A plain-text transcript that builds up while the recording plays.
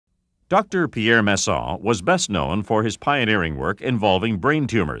Dr. Pierre Masson was best known for his pioneering work involving brain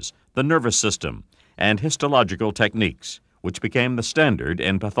tumors, the nervous system, and histological techniques, which became the standard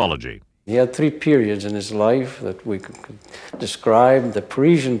in pathology. He had three periods in his life that we could describe. The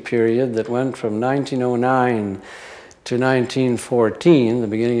Parisian period that went from 1909 to 1914, the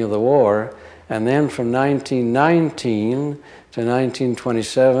beginning of the war, and then from 1919 to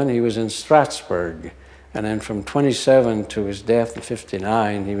 1927, he was in Strasbourg. And then from 27 to his death in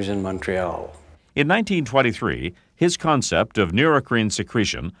 59, he was in Montreal. In 1923, his concept of neurocrine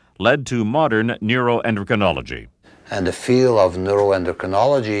secretion led to modern neuroendocrinology. And the field of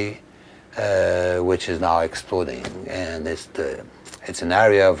neuroendocrinology, which is now exploding, and it's an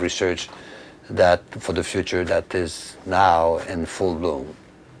area of research that for the future that is now in full bloom.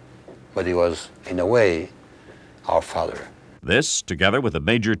 But he was, in a way, our father. This, together with a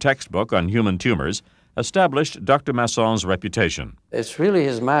major textbook on human tumors, established Dr. Masson's reputation. It's really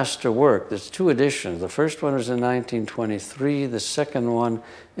his master work. There's two editions. The first one was in 1923, the second one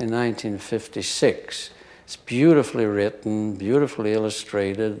in 1956. It's beautifully written, beautifully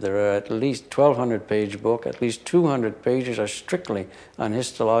illustrated. There are at least 1,200-page book. At least 200 pages are strictly on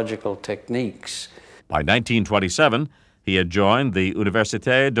histological techniques. By 1927, he had joined the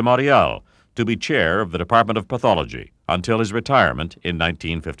Université de Montréal to be chair of the Department of Pathology until his retirement in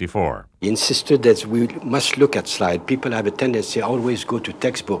 1954. He insisted that we must look at slides. People have a tendency to always go to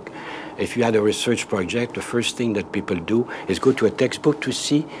textbook. If you had a research project, the first thing that people do is go to a textbook to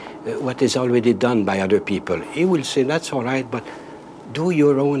see what is already done by other people. He will say, that's all right, but do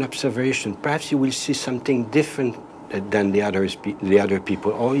your own observation. Perhaps you will see something different than the other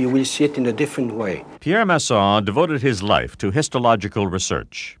people, or you will see it in a different way. Pierre Masson devoted his life to histological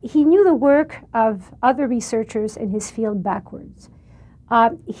research. He knew the work of other researchers in his field backwards.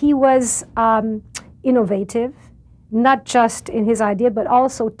 He was innovative, not just in his idea, but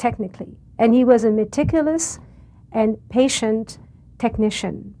also technically. And he was a meticulous and patient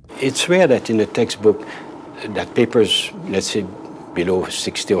technician. It's rare that in a textbook that papers, let's say, below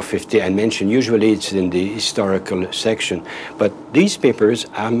 60 or 50 are mentioned. Usually it's in the historical section. But these papers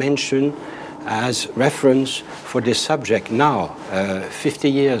are mentioned as reference for this subject now, 50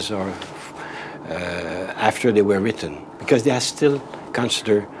 years or after they were written, because they are still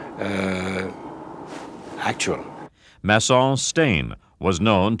considered actual. Masson's stain was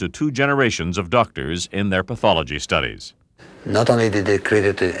known to two generations of doctors in their pathology studies. Not only did they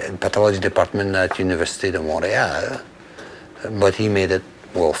create a pathology department at Université de Montréal, but he made it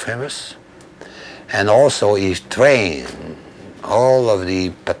world famous. And also he trained all of the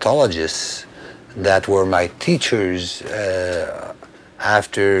pathologists that were my teachers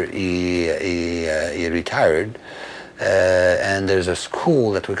after he retired. And there's a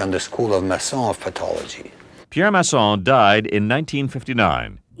school that we call the School of Masson of Pathology. Pierre Masson died in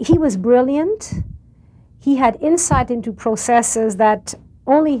 1959. He was brilliant. He had insight into processes that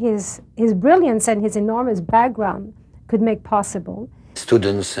only his brilliance and his enormous background could make possible.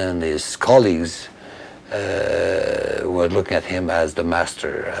 Students and his colleagues were looking at him as the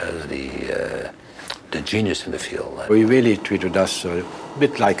master, as the genius in the field. He really treated us a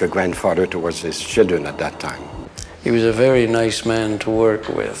bit like a grandfather towards his children at that time. He was a very nice man to work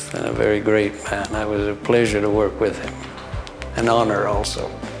with and a very great man. It was a pleasure to work with him, an honor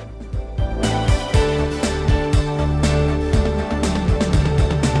also.